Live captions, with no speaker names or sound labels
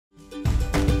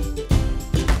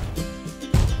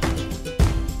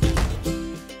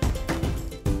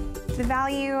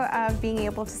value of being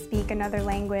able to speak another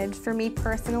language for me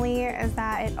personally is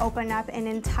that it opened up an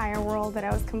entire world that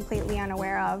I was completely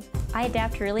unaware of. I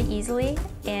adapt really easily,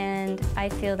 and I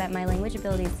feel that my language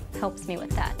abilities helps me with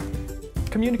that.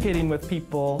 Communicating with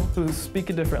people who speak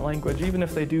a different language, even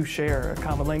if they do share a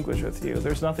common language with you,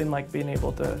 there's nothing like being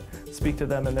able to speak to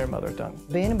them in their mother tongue.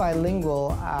 Being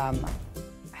bilingual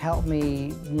helped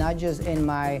me not just in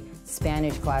my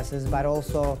Spanish classes, but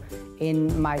also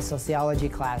in my sociology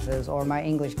classes or my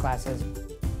English classes.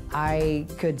 I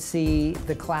could see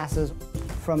the classes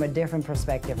from a different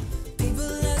perspective. People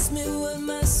ask me what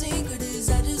my secret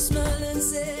is, I just smile and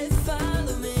say,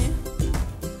 follow me.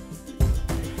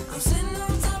 I'm sitting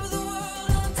on top of the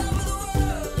world, on top of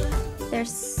the world.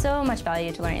 There's so much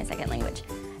value to learning a second language.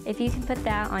 If you can put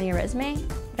that on your resume,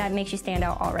 that makes you stand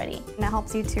out already. And it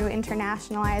helps you to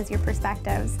internationalize your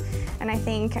perspectives. And I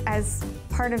think as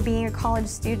part of being a college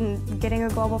student, getting a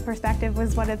global perspective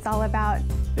was what it's all about.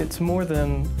 It's more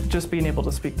than just being able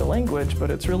to speak the language,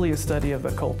 but it's really a study of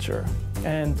the culture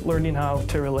and learning how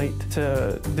to relate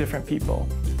to different people.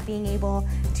 Being able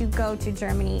to go to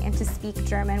Germany and to speak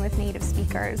German with native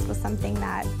speakers was something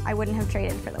that I wouldn't have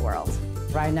traded for the world.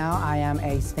 Right now, I am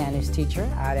a Spanish teacher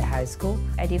at a high school.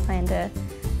 I do plan to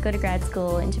go to grad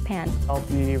school in Japan. I'll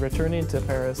be returning to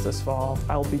Paris this fall.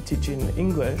 I'll be teaching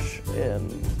English in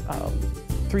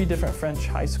 3 different French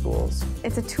high schools.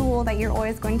 It's a tool that you're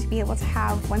always going to be able to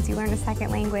have once you learn a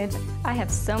second language. I have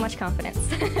so much confidence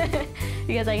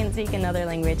because I can speak another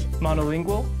language.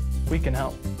 Monolingual, we can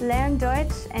help. Lern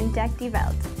Deutsch, entdeck die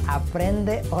Welt.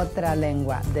 Aprende otra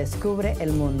lengua, descubre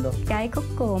el mundo. 外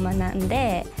国語を学ん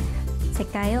で世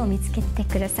界を見つけて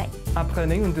ください。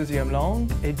 Apprenez une deuxième langue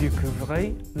et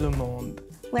découvrez le monde.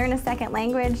 Learn a second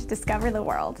language, discover the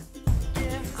world.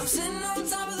 I'm sitting on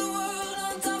top of the